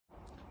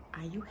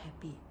Are you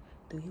happy?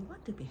 Do you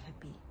want to be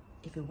happy?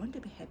 If you want to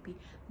be happy,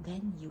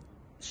 then you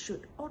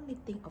should only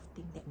think of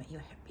things that make you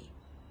happy.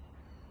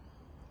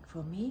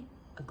 For me,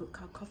 a good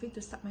cup of coffee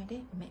to start my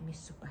day make me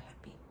super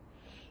happy.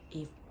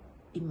 If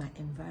in my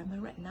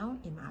environment right now,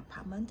 in my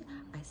apartment,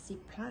 I see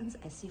plants,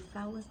 I see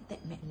flowers,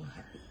 that make me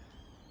happy.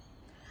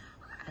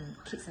 And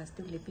kids are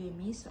still living with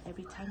me, so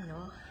every time,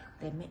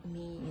 they make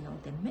me,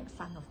 they make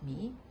fun of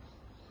me,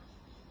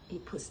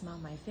 it puts a smile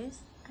on my face,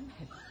 I'm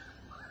happy.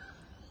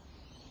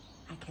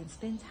 I can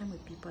spend time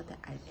with people that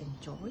I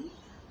enjoy,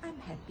 I'm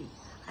happy.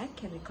 I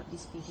can record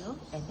this video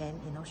and then,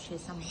 share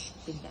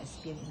something that I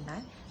experienced in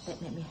life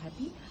that made me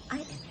happy, I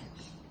am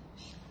happy.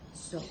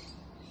 So,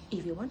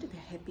 if you want to be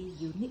happy,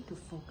 you need to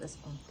focus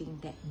on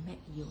things that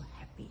make you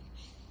happy.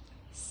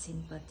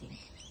 Simple thing.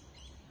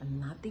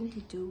 Nothing to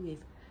do with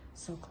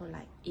so-called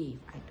like, if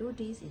I do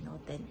this,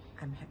 then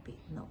I'm happy.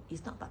 No,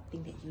 it's not about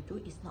things that you do.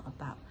 It's not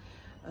about,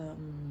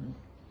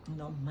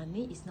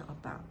 money. It's not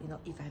about,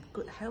 if I have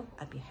good health,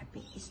 I'll be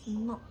happy. It's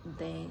not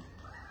there.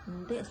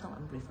 That's not what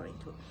I'm referring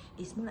to.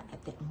 It's more like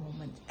at that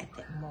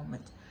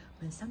moment,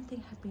 when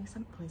something happens,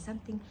 when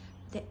something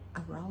that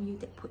around you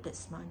that put that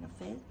smile on your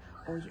face,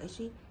 or you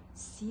actually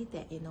see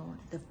that,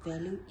 the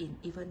value in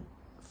even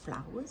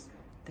flowers,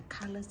 the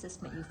colors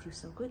just make you feel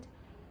so good.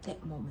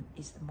 That moment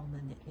is the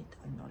moment that you need to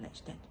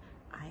acknowledge that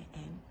I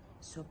am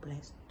so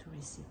blessed to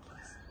receive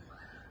this.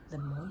 The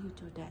more you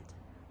do that,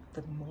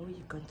 the more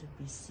you're going to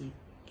receive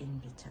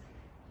in return.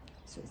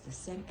 So it's the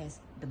same as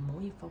the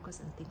more you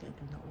focus on things that you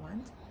do not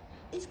want.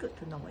 It's good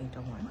to know what you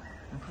don't want,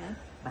 okay?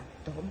 But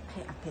don't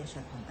pay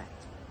attention on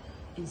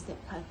that. Instead,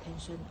 pay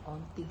attention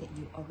on things that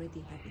you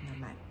already have in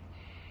your life.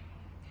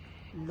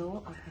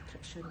 Law of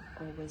attraction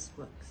always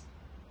works.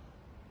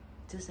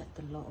 Just like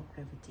the law of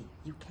gravity.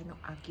 You cannot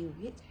argue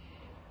with it.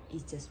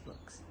 It just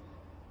works.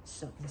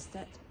 So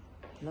instead,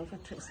 law of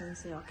attraction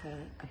say, okay,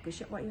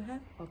 appreciate what you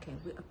have. Okay,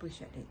 we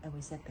appreciate it and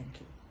we say thank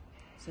you.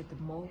 So the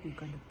more we're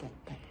going to get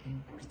that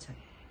in return.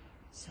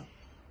 So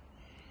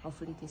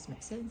hopefully this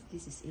makes sense.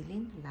 This is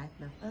Eileen. Life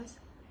loves us.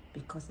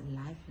 Because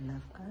life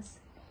loves us,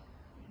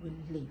 we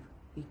live,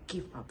 we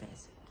give our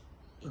best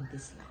in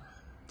this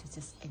life to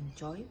just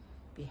enjoy,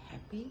 be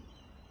happy,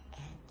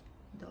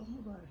 and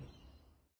don't worry.